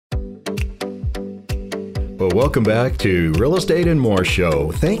welcome back to Real Estate and More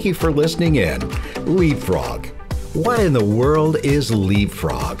Show. Thank you for listening in. Leapfrog. What in the world is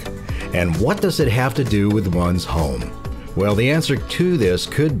leapfrog? And what does it have to do with one's home? Well, the answer to this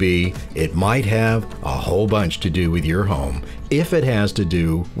could be it might have a whole bunch to do with your home if it has to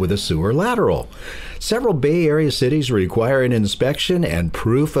do with a sewer lateral. Several Bay Area cities require an inspection and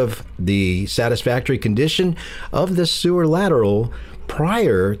proof of the satisfactory condition of the sewer lateral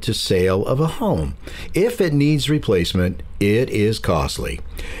prior to sale of a home. If it needs replacement, it is costly,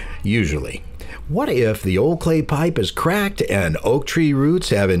 usually. What if the old clay pipe is cracked and oak tree roots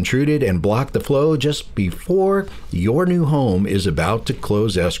have intruded and blocked the flow just before your new home is about to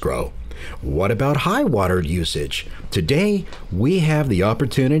close escrow? What about high water usage? Today, we have the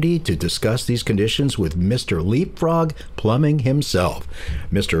opportunity to discuss these conditions with Mr. Leapfrog Plumbing himself,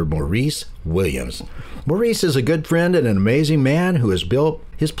 Mr. Maurice Williams. Maurice is a good friend and an amazing man who has built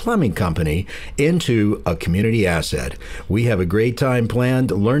his plumbing company into a community asset. We have a great time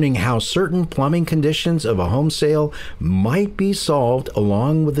planned learning how certain plumbing conditions of a home sale might be solved,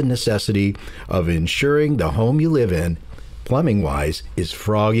 along with the necessity of ensuring the home you live in, plumbing-wise, is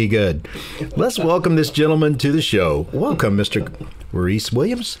froggy good. Let's welcome this gentleman to the show. Welcome, Mr. Maurice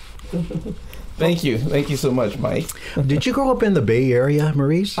Williams. Thank you. Thank you so much, Mike. Did you grow up in the Bay Area,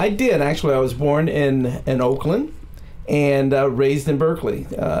 Maurice? I did. Actually, I was born in Oakland and raised in Berkeley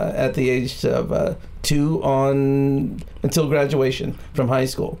at the age of 2 until graduation from high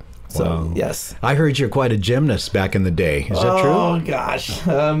school. So, wow. Yes. I heard you're quite a gymnast back in the day. Is that true? Oh, gosh.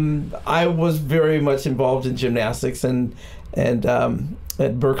 I was very much involved in gymnastics and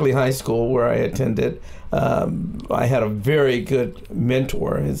at Berkeley High School, where I attended, I had a very good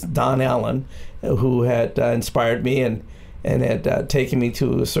mentor, is Don Allen, who had inspired me and had taken me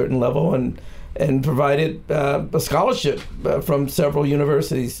to a certain level and provided a scholarship from several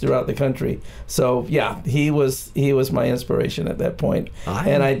universities throughout the country. So yeah, he was my inspiration at that point.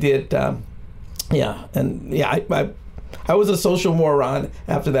 And I did, I was a social moron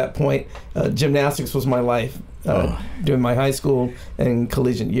after that point. Gymnastics was my life during my high school and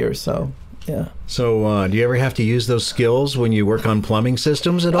collegiate years. So yeah. So do you ever have to use those skills when you work on plumbing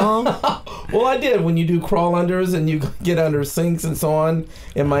systems at all? Well, I did. When you do crawl unders and you get under sinks and so on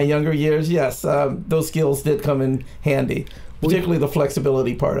in my younger years, yes, those skills did come in handy, particularly the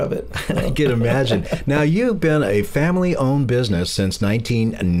flexibility part of it. I can imagine. Now, you've been a family-owned business since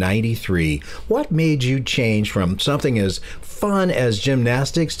 1993. What made you change from something as fun as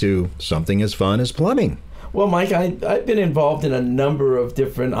gymnastics to something as fun as plumbing? Well, Mike, I've been involved in a number of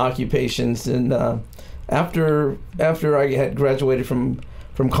different occupations, and after I had graduated from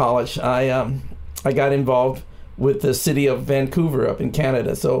college, I got involved with the city of Vancouver up in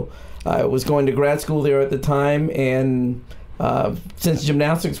Canada. So I was going to grad school there at the time, and since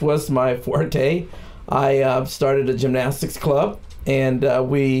gymnastics was my forte, I started a gymnastics club, and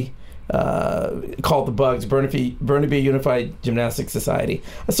we called the Bugs, Burnaby Unified Gymnastics Society.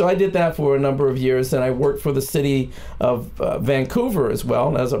 So I did that for a number of years, and I worked for the city of Vancouver as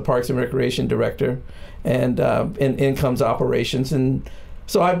well as a Parks and Recreation director and in incomes operations. And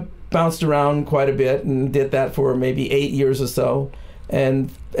so I bounced around quite a bit and did that for maybe 8 years or so.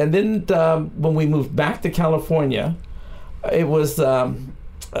 And then when we moved back to California, it was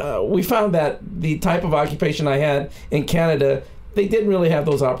we found that the type of occupation I had in Canada, they didn't really have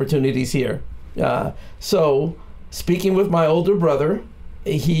those opportunities here. So speaking with my older brother,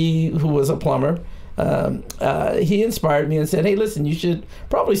 who was a plumber, he inspired me and said, hey, listen, you should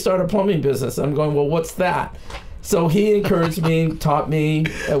probably start a plumbing business. I'm going, well, what's that? So he encouraged me, taught me,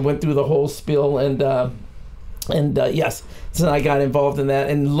 went through the whole spiel, and yes, so I got involved in that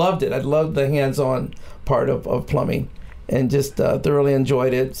and loved it. I loved the hands-on part of plumbing and just thoroughly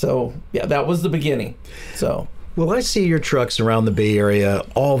enjoyed it. So yeah, that was the beginning. So. Well, I see your trucks around the Bay Area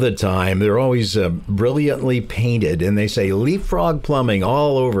all the time. They're always brilliantly painted, and they say Leapfrog Plumbing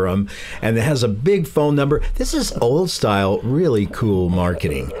all over them, and it has a big phone number. This is old-style, really cool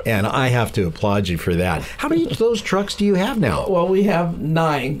marketing, and I have to applaud you for that. How many of those trucks do you have now? Well, we have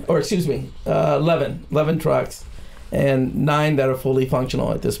 11 trucks, and 9 that are fully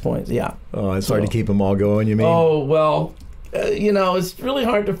functional at this point, yeah. Oh, it's hard to keep them all going, you mean? Oh, well, it's really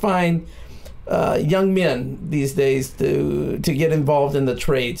hard to find young men these days to get involved in the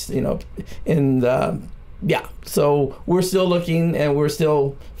trades, so we're still looking and we're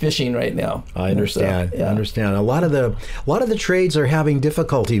still fishing right now. I understand. I understand. A lot of the trades are having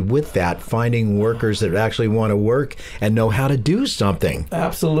difficulty with that, finding workers that actually want to work and know how to do something.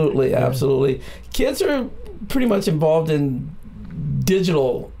 Absolutely. Kids are pretty much involved in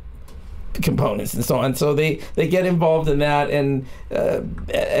digital components and so on, so they get involved in that, and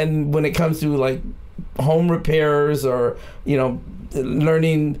when it comes to like home repairs or,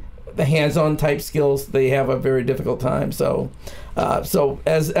 learning the hands-on type skills, they have a very difficult time. So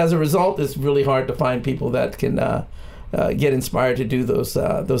as a result, it's really hard to find people that can get inspired to do those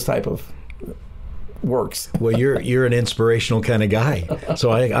type of works. Well, you're an inspirational kind of guy,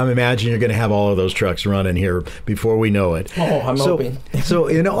 so I'm imagining you're going to have all of those trucks running here before we know it. Oh, I'm hoping. So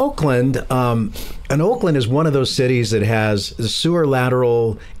in Oakland, and Oakland is one of those cities that has the sewer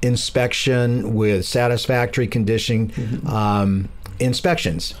lateral inspection with satisfactory condition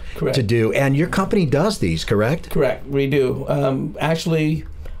inspections Correct. to do, and your company does these, correct? Correct, we do. Actually,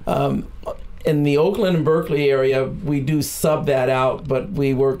 in the Oakland and Berkeley area, we do sub that out, but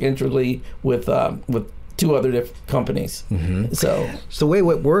we work integrally with two other different companies. Mm-hmm. So the way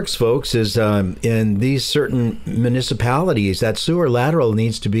it works, folks, is in these certain municipalities, that sewer lateral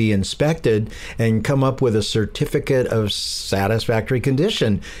needs to be inspected and come up with a certificate of satisfactory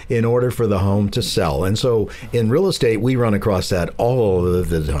condition in order for the home to sell. And so in real estate, we run across that all of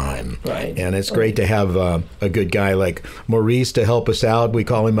the time. Right. And it's great to have a good guy like Maurice to help us out. We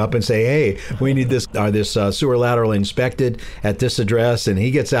call him up and say, hey, we need this sewer lateral inspected at this address. And he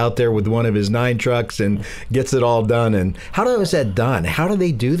gets out there with one of his 9 trucks and gets it all done. And how is that done? How do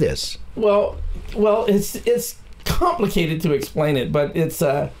they do this? Well, it's complicated to explain it, but it's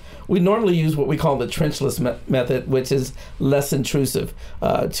we normally use what we call the trenchless method, which is less intrusive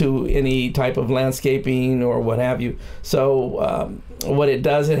to any type of landscaping or what have you. So what it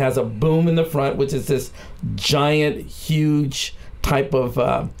does, it has a boom in the front, which is this giant, huge type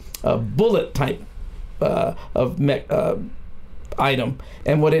of bullet type of item.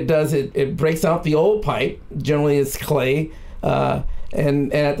 And what it does, it breaks out the old pipe, generally it's clay,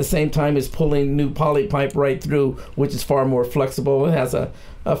 and at the same time is pulling new poly pipe right through, which is far more flexible. It has a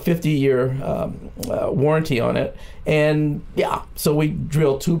 50-year warranty on it. And yeah, so we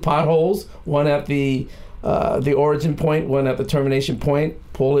drill 2 potholes, one at the origin point, one at the termination point,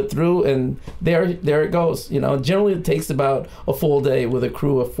 pull it through, and there it goes. Generally it takes about a full day with a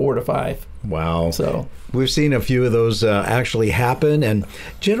crew of 4 to 5. Wow. So we've seen a few of those actually happen. And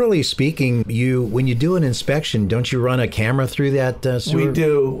generally speaking, when you do an inspection, don't you run a camera through that sewer? We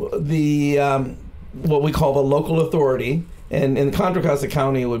do. The what we call the local authority, and in Contra Costa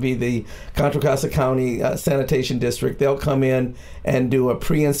County, it would be the Contra Costa County Sanitation District. They'll come in and do a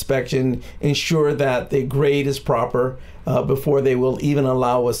pre-inspection, ensure that the grade is proper before they will even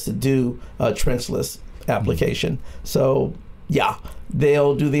allow us to do a trenchless application. So yeah,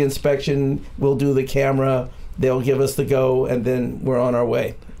 they'll do the inspection, we'll do the camera, they'll give us the go, and then we're on our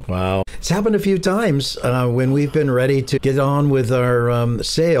way. Wow. It's happened a few times when we've been ready to get on with our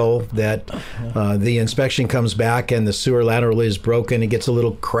sale that the inspection comes back and the sewer lateral is broken. It gets a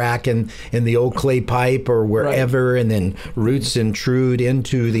little crack in the old clay pipe or wherever, right. And then roots intrude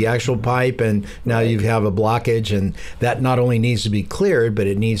into the actual pipe, and now you have a blockage, and that not only needs to be cleared, but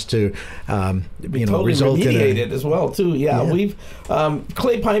it needs to totally result in remediated as well too. Yeah. We've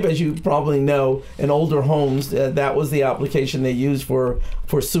clay pipe, as you probably know, in older homes, that was the application they used for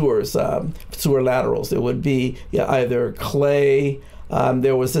sewers, sewer laterals. It would be either clay.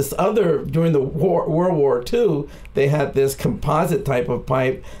 There was this other, during the World War II, they had this composite type of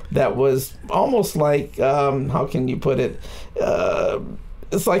pipe that was almost like, how can you put it?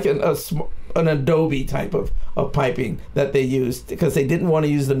 It's like an adobe type of piping that they used because they didn't want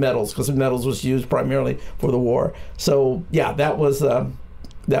to use the metals, because the metals was used primarily for the war. So yeah, that was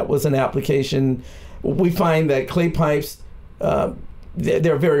an application. We find that clay pipes,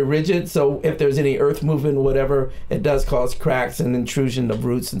 they're very rigid, so if there's any earth movement or whatever, it does cause cracks and intrusion of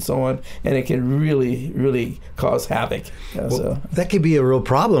roots and so on, and it can really, really cause havoc. That could be a real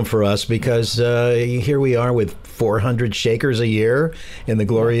problem for us because here we are with 400 shakers a year in the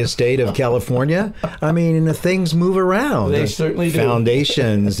glorious state of California. I mean, the things move around. They certainly do.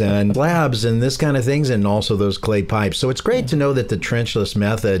 Foundations and slabs and this kind of things, and also those clay pipes. So it's great to know that the trenchless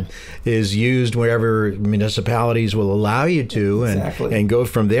method is used wherever municipalities will allow you to. Exactly. And go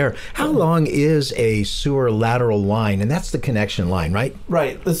from there. How long is a sewer lateral line? And that's the connection line, right?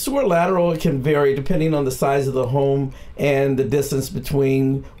 Right. The sewer lateral can vary depending on the size of the home and the distance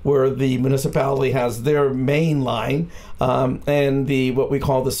between where the municipality has their main line and what we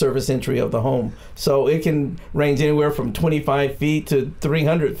call the service entry of the home. So it can range anywhere from 25 feet to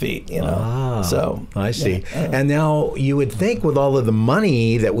 300 feet, So I see. And now you would think with all of the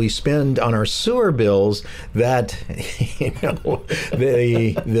money that we spend on our sewer bills that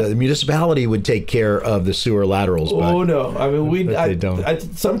the municipality would take care of the sewer laterals. Oh no! I mean, they don't.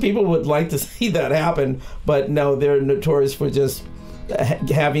 Some people would like to see that happen, but no, they're notorious for just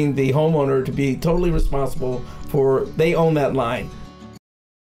having the homeowner to be totally responsible for. They own that line.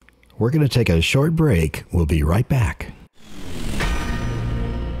 We're going to take a short break. We'll be right back.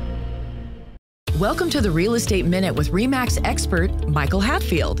 Welcome to the Real Estate Minute with RE/MAX expert Michael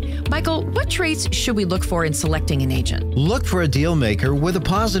Hatfield. Michael, what traits should we look for in selecting an agent? Look for a deal maker with a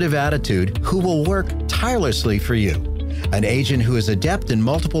positive attitude who will work tirelessly for you. An agent who is adept in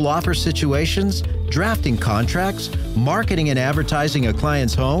multiple offer situations, drafting contracts, marketing and advertising a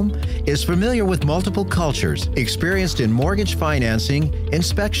client's home, is familiar with multiple cultures, experienced in mortgage financing,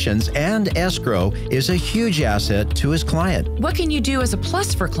 inspections, and escrow, is a huge asset to his client. What can you do as a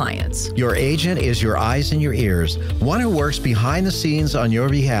plus for clients? Your agent is your eyes and your ears, one who works behind the scenes on your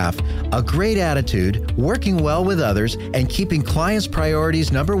behalf, a great attitude, working well with others, and keeping clients'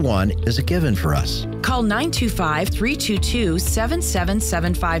 priorities number one is a given for us. Call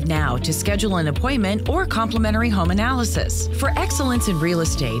 925-322-7775 now to schedule an appointment or complimentary home analysis. For excellence in real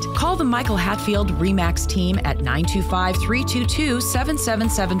estate, call the Michael Hatfield RE/MAX team at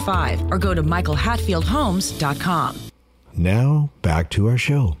 925-322-7775 or go to michaelhatfieldhomes.com. Now, back to our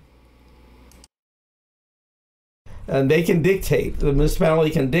show. And they can dictate, the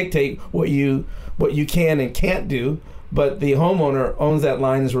municipality can dictate what you can and can't do, but the homeowner owns that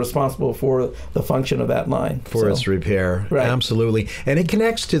line, is responsible for the function of that line. For its repair. Right. Absolutely. And it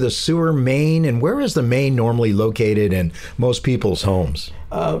connects to the sewer main. And where is the main normally located in most people's homes?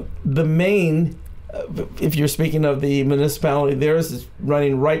 The main, if you're speaking of the municipality, theirs is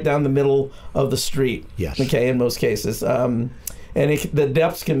running right down the middle of the street. Yes. Okay, in most cases. And the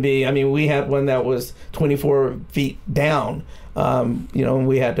depths can be, I mean, we had one that was 24 feet down, and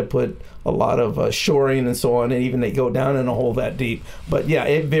we had to put a lot of shoring and so on, and even they go down in a hole that deep. But yeah,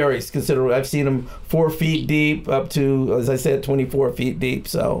 it varies considerably. I've seen them 4 feet deep up to, as I said, 24 feet deep.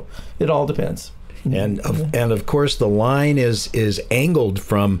 So it all depends. And of course, the line is angled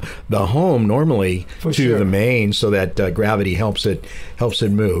from the home normally to the main, so that gravity helps it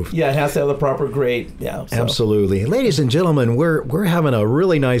move. Yeah, it has to have the proper grade. Yeah, so. Absolutely, ladies and gentlemen, we're having a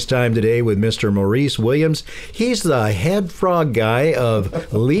really nice time today with Mr. Maurice Williams. He's the head frog guy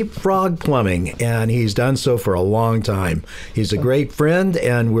of Leapfrog Plumbing, and he's done so for a long time. He's a great friend,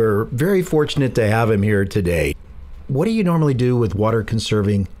 and we're very fortunate to have him here today. What do you normally do with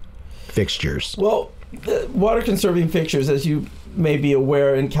water-conserving fixtures? Well, the water-conserving fixtures, as you may be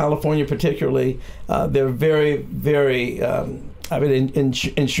aware, in California particularly, they're very, very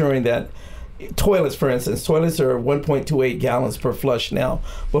ensuring that toilets, for instance, toilets are 1.28 gallons per flush now.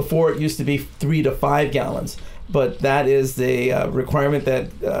 Before, it used to be 3 to 5 gallons. But that is the requirement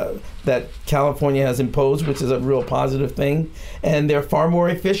that California has imposed, which is a real positive thing. And they're far more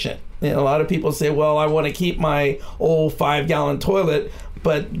efficient. A lot of people say, well, I want to keep my old 5-gallon toilet,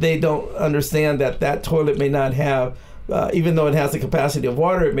 but they don't understand that toilet may not have, even though it has the capacity of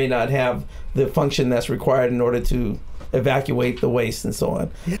water, it may not have the function that's required in order to evacuate the waste and so on.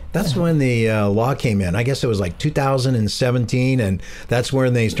 That's when the law came in. I guess it was like 2017, and that's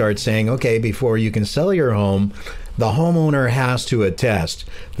when they start saying, okay, before you can sell your home, the homeowner has to attest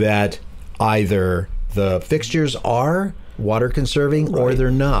that either the fixtures are water conserving or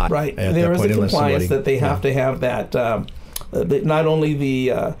they're not. Right. There is a compliance that they have to have that. Not only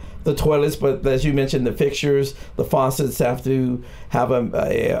the toilets, but as you mentioned, the fixtures, the faucets have to have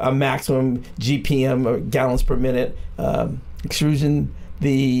a maximum GPM or gallons per minute extrusion.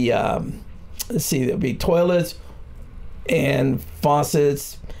 There'll be toilets and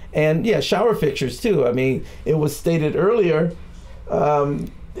faucets and shower fixtures too. I mean, it was stated earlier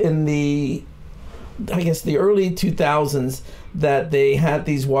in the early 2000s that they had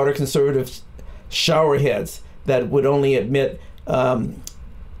these water conservative shower heads that would only admit 2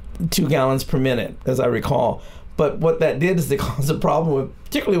 gallons per minute, as I recall. But what that did is they caused a problem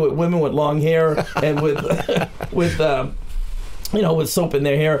particularly with women with long hair and with soap in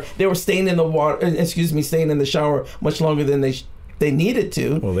their hair. They were staying in the staying in the shower much longer than they needed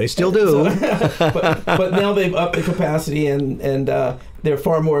to. Well, they still do. But now they've upped the capacity and they're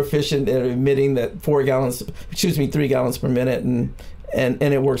far more efficient at emitting that 3 gallons per minute, and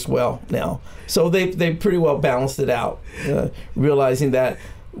it works well now. So they pretty well balanced it out, realizing that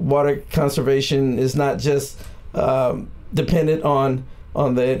water conservation is not just dependent on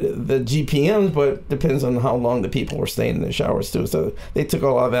the GPMs, but depends on how long the people were staying in the showers too. So they took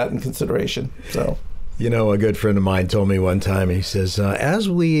all of that in consideration. So. You know, a good friend of mine told me one time, he says, as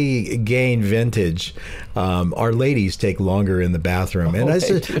we gain vintage, our ladies take longer in the bathroom. And I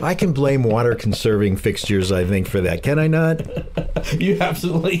said, I can blame water-conserving fixtures, I think, for that. Can I not? You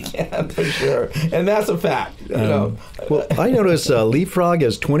absolutely can, for sure. And that's a fact. Well, I notice Leapfrog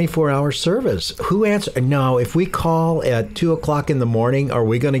has 24-hour service. Who answers? Now, if we call at 2 o'clock in the morning, are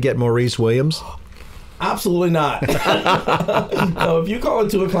we going to get Maurice Williams? Absolutely not. No, if you call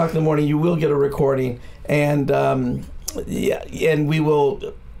at 2 o'clock in the morning, you will get a recording, and and we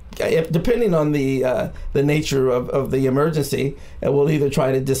will, depending on the nature of the emergency, we'll either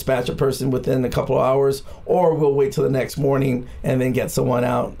try to dispatch a person within a couple of hours, or we'll wait till the next morning and then get someone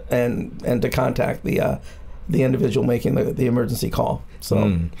out and to contact the individual making the emergency call.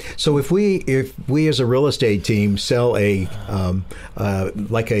 So if we as a real estate team sell a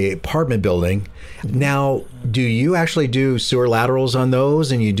like a apartment building, now do you actually do sewer laterals on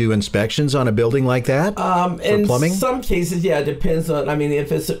those, and you do inspections on a building like that for in plumbing? Some cases, yeah, it depends on. I mean,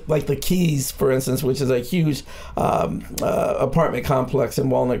 if it's like the Keys, for instance, which is a huge apartment complex in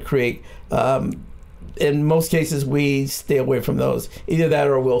Walnut Creek. In most cases, we stay away from those. Either that,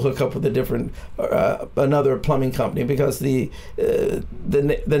 or we'll hook up with a different, another plumbing company, because the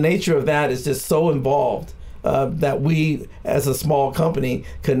nature of that is just so involved that we, as a small company,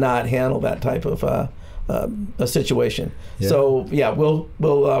 could not handle that type of a situation. Yeah. So yeah,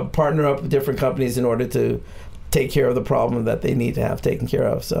 we'll partner up with different companies in order to take care of the problem that they need to have taken care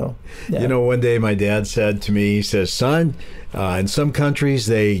of. So, yeah. You know, one day my dad said to me, he says, son, in some countries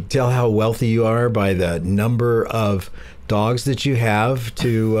they tell how wealthy you are by the number of dogs that you have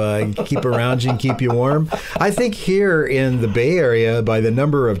to keep around you and keep you warm. I think here in the Bay Area, by the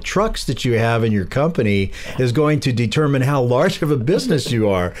number of trucks that you have in your company is going to determine how large of a business you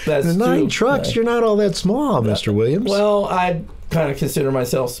are. That's 9 true. trucks, you're not all that small, Mr. Williams. Well, I kind of consider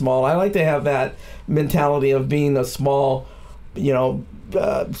myself small. I like to have that mentality of being a small, single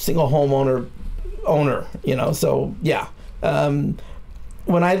homeowner owner, so yeah.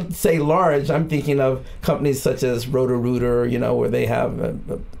 When I say large, I'm thinking of companies such as Roto-Rooter, where they have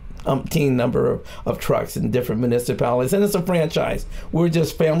a umpteen number of trucks in different municipalities, and it's a franchise. We're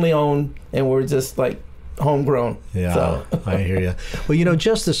just family owned, and we're just like homegrown. Yeah, so. I hear you. Well,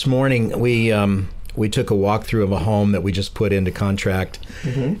 just this morning we took a walkthrough of a home that we just put into contract,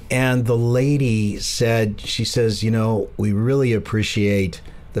 and the lady she says, we really appreciate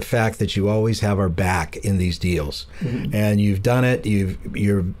the fact that you always have our back in these deals, and you've done it.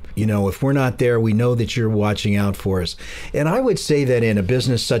 You're if we're not there, we know that you're watching out for us. And I would say that in a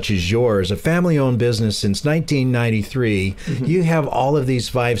business such as yours, a family-owned business since 1993, you have all of these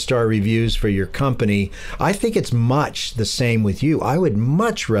 5-star reviews for your company. I think it's much the same with you. I would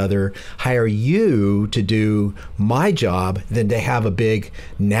much rather hire you to do my job than to have a big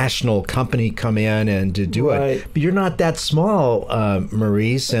national company come in and to do it. But you're not that small,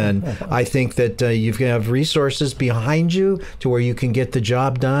 Maurice, and I think that you have resources behind you to where you can get the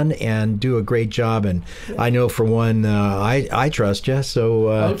job done and do a great job. And I know, for one, I trust you. So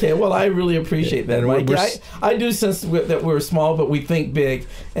okay, well, I really appreciate that, Mike. I do sense that we're small, but we think big,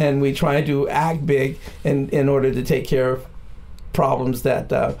 and we try to act big in order to take care of problems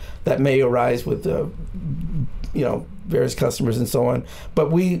that may arise with various customers and so on.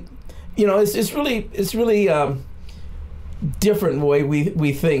 But we, it's really different the way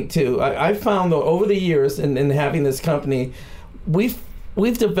we think too. I found, though, over the years in having this company,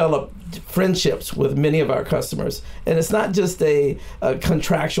 we've developed friendships with many of our customers, and it's not just a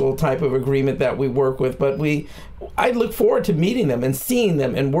contractual type of agreement that we work with, but I look forward to meeting them and seeing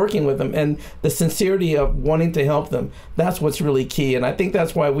them and working with them, and the sincerity of wanting to help them. That's what's really key, and I think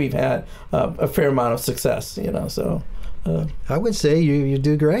that's why we've had a fair amount of success. So. I would say you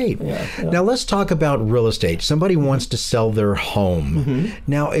do great. Yeah. Now let's talk about real estate. Somebody wants to sell their home.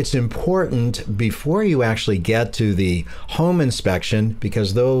 Now it's important before you actually get to the home inspection,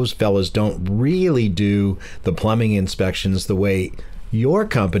 because those fellas don't really do the plumbing inspections the way your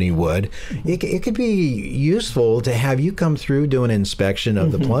company would. It could be useful to have you come through, do an inspection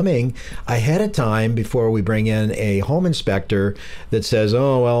of the plumbing ahead of time before we bring in a home inspector that says,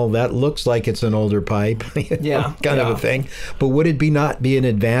 oh, well, that looks like it's an older pipe, kind of a thing. But would it not be an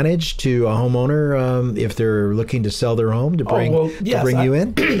advantage to a homeowner if they're looking to sell their home to bring you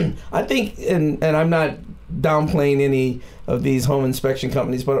in? I think, and I'm not downplaying any of these home inspection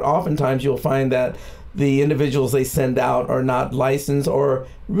companies, but oftentimes you'll find that the individuals they send out are not licensed or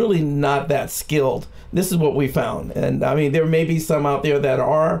really not that skilled. This is what we found. And I mean, there may be some out there that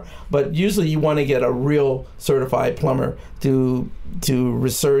are, but usually you want to get a real certified plumber to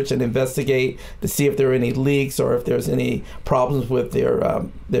research and investigate to see if there are any leaks or if there's any problems with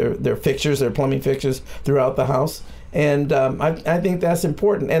their fixtures, their plumbing fixtures throughout the house. And I think that's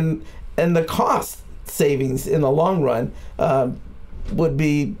important. And the cost savings in the long run would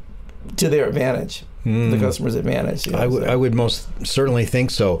be to their advantage. The customer's advantage. I would most certainly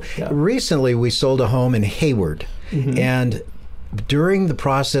think so. Yeah. Recently, we sold a home in Hayward, and during the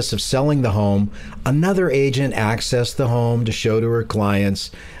process of selling the home, another agent accessed the home to show to her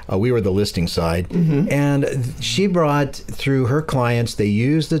clients. We were the listing side. And she brought through her clients, they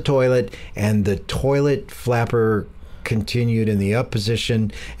used the toilet, and the toilet flapper continued in the up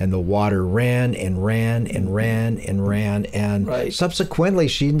position, and the water ran and ran and ran and ran, and subsequently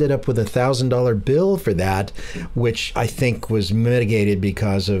she ended up with $1,000 bill for that, which I think was mitigated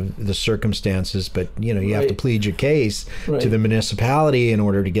because of the circumstances. But you have to plead your case to the municipality in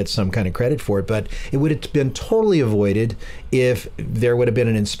order to get some kind of credit for it. But it would have been totally avoided if there would have been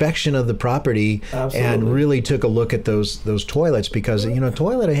an inspection of the property and really took a look at those toilets, because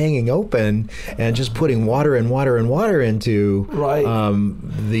toilet hanging open and just putting water and water and water into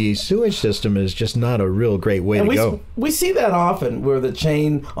the sewage system is just not a real great way to go. We see that often, where the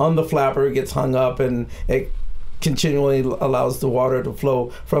chain on the flapper gets hung up and it continually allows the water to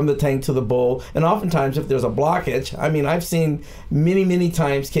flow from the tank to the bowl. And oftentimes if there's a blockage, I've seen many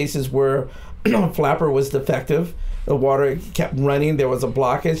times cases where a flapper was defective. The water kept running. There was a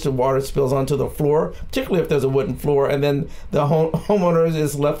blockage. The water spills onto the floor, particularly if there's a wooden floor, and then the homeowner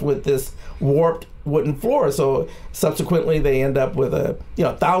is left with this warped wooden floor. So subsequently, they end up with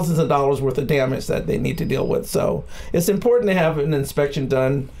thousands of dollars worth of damage that they need to deal with. So it's important to have an inspection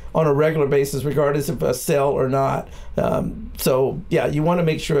done on a regular basis, regardless of a sale or not. You want to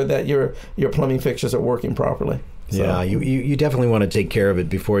make sure that your plumbing fixtures are working properly. So. Yeah, you definitely want to take care of it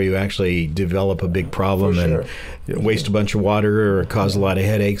before you actually develop a big problem and waste a bunch of water or cause a lot of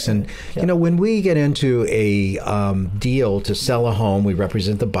headaches. And when we get into a deal to sell a home, we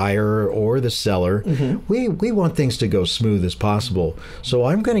represent the buyer or the seller. We want things to go smooth as possible. So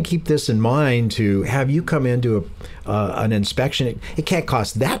I'm going to keep this in mind to have you come into an inspection. It can't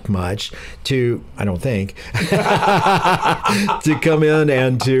cost that much I don't think, to come in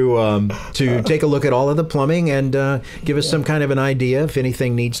and to take a look at all of the plumbing and give us some kind of an idea if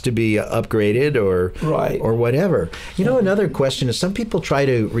anything needs to be upgraded or whatever. Another question is, some people try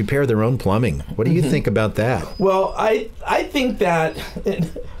to repair their own plumbing. What do you think about that? Well, I think that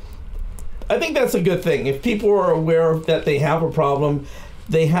I think that's a good thing. If people are aware that they have a problem,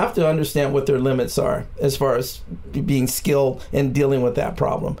 they have to understand what their limits are as far as being skilled in dealing with that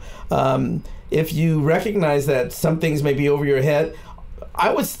problem. If you recognize that some things may be over your head,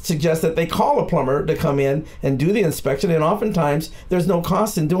 I would suggest that they call a plumber to come in and do the inspection, and oftentimes there's no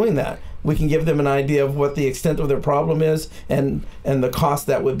cost in doing that. We can give them an idea of what the extent of their problem is and the cost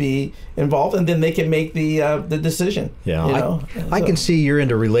that would be involved, and then they can make the decision. Yeah, I can see you're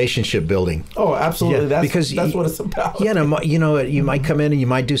into relationship building. Oh, absolutely. That's what it's about. You might come in and you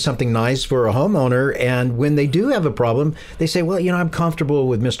might do something nice for a homeowner, and when they do have a problem, they say, well, I'm comfortable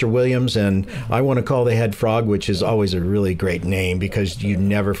with Mr. Williams, and I want to call the head frog, which is always a really great name because you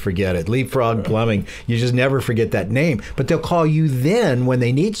never forget it. Leapfrog Plumbing, you just never forget that name. But they'll call you then when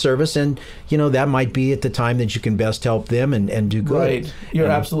they need service, and that might be at the time that you can best help them and do good. Right. You're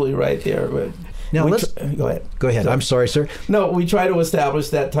absolutely right there. Now, go ahead. Go ahead. I'm sorry, sir. No, we try to establish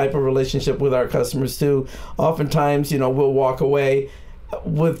that type of relationship with our customers, too. Oftentimes, we'll walk away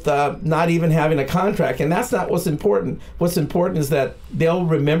with not even having a contract, and that's not what's important. What's important is that they'll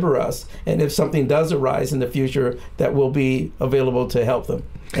remember us, and if something does arise in the future, that we'll be available to help them.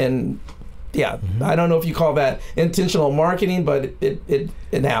 And I don't know if you call that intentional marketing, but it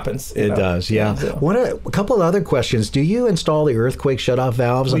happens. It does, yeah. A couple of other questions. Do you install the earthquake shutoff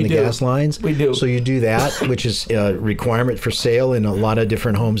valves on the gas lines? We do. So you do that, which is a requirement for sale in a lot of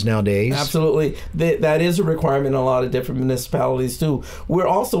different homes nowadays? Absolutely. That is a requirement in a lot of different municipalities, too. We're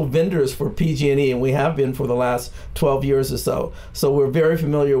also vendors for PG&E, and we have been for the last 12 years or so. So we're very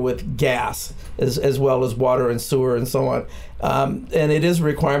familiar with gas as well as water and sewer and so on. And it is a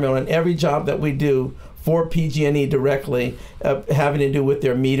requirement on every job that we do for PG&E directly, having to do with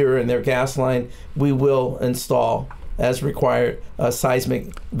their meter and their gas line. We will install, as required, a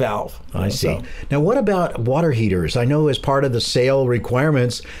seismic valve. I see. Now, what about water heaters? I know as part of the sale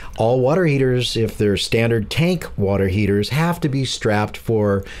requirements, all water heaters, if they're standard tank water heaters, have to be strapped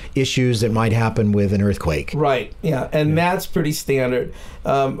for issues that might happen with an earthquake. Right, and that's pretty standard.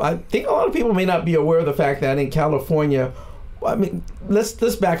 I think a lot of people may not be aware of the fact that in California,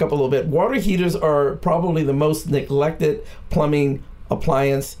 let's back up a little bit. Water heaters are probably the most neglected plumbing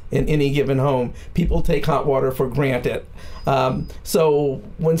appliance in any given home. People take hot water for granted. So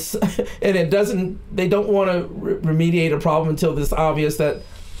they don't want to remediate a problem until it's obvious that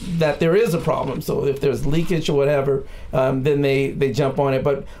there is a problem. So if there's leakage or whatever, then they jump on it.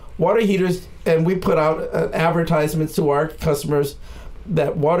 But water heaters, and we put out advertisements to our customers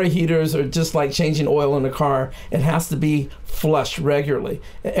that water heaters are just like changing oil in a car. It has to be flushed regularly.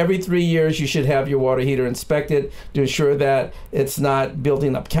 Every 3 years, you should have your water heater inspected to ensure that it's not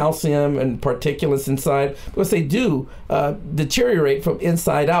building up calcium and particulates inside, because they do deteriorate from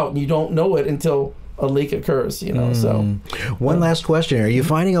inside out, and you don't know it until a leak occurs, you know. So one last question. Are you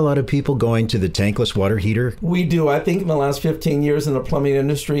finding a lot of people going to the tankless water heater? We do. I think in the last 15 years in the plumbing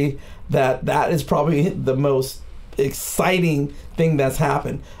industry, that is probably the most exciting thing that's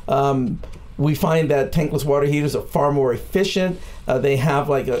happened. We find that tankless water heaters are far more efficient. They have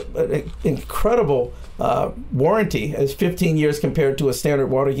like an incredible warranty, as 15 years compared to a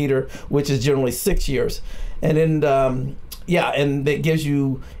standard water heater, which is generally 6 years. And then, and it gives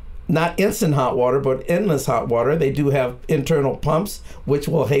you not instant hot water, but endless hot water. They do have internal pumps, which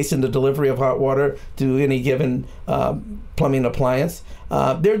will hasten the delivery of hot water to any given plumbing appliance.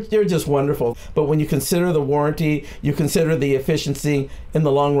 They're just wonderful. But when you consider the warranty, you consider the efficiency, in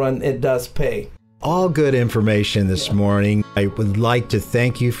the long run, it does pay. All good information this morning. I would like to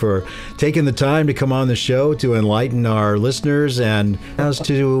thank you for taking the time to come on the show to enlighten our listeners and as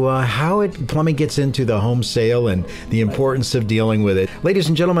to how plumbing gets into the home sale and the importance of dealing with it. Ladies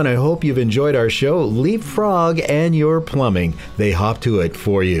and gentlemen, I hope you've enjoyed our show, Leapfrog and Your Plumbing. They hop to it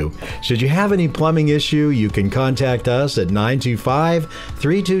for you. Should you have any plumbing issue, you can contact us at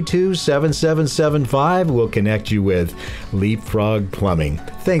 925-322-7775. We'll connect you with Leapfrog Plumbing.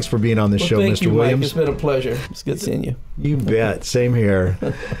 Thanks for being on the show, thank Mr. you, Williams. Mike. It's been a pleasure. It's good seeing you. You bet. Same here.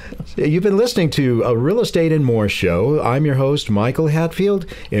 You've been listening to a Real Estate and More show. I'm your host, Michael Hatfield.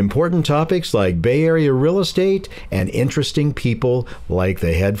 Important topics like Bay Area real estate and interesting people like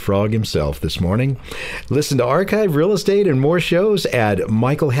the head frog himself this morning. Listen to archive Real Estate and More shows at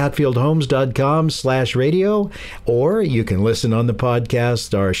michaelhatfieldhomes.com/radio, or you can listen on the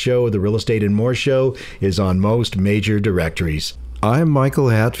podcast. Our show, The Real Estate and More Show, is on most major directories. I'm Michael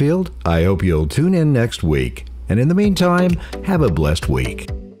Hatfield. I hope you'll tune in next week. And in the meantime, have a blessed week.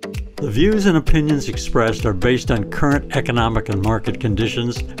 The views and opinions expressed are based on current economic and market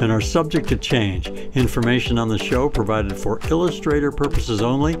conditions and are subject to change. Information on the show provided for illustrator purposes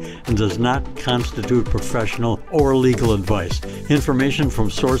only and does not constitute professional or legal advice. Information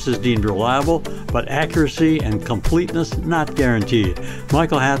from sources deemed reliable, but accuracy and completeness not guaranteed.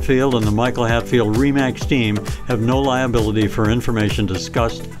 Michael Hatfield and the Michael Hatfield RE/MAX team have no liability for information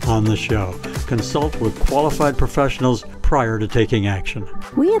discussed on the show. Consult with qualified professionals prior to taking action.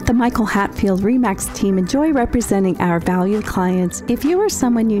 We at the Michael Hatfield RE/MAX team enjoy representing our valued clients. If you or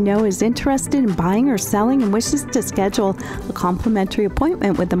someone you know is interested in buying or selling and wishes to schedule a complimentary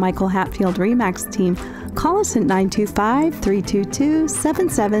appointment with the Michael Hatfield RE/MAX team, call us at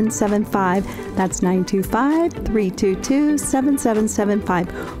 925-322-7775. That's 925-322-7775.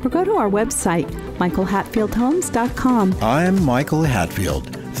 Or go to our website, michaelhatfieldhomes.com. I'm Michael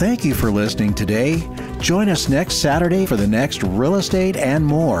Hatfield. Thank you for listening today. Join us next Saturday for the next Real Estate and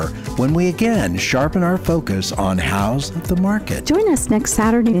More, when we again sharpen our focus on how's the market. Join us next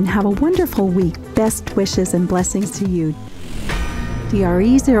Saturday and have a wonderful week. Best wishes and blessings to you.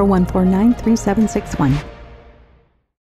 DRE 01493761.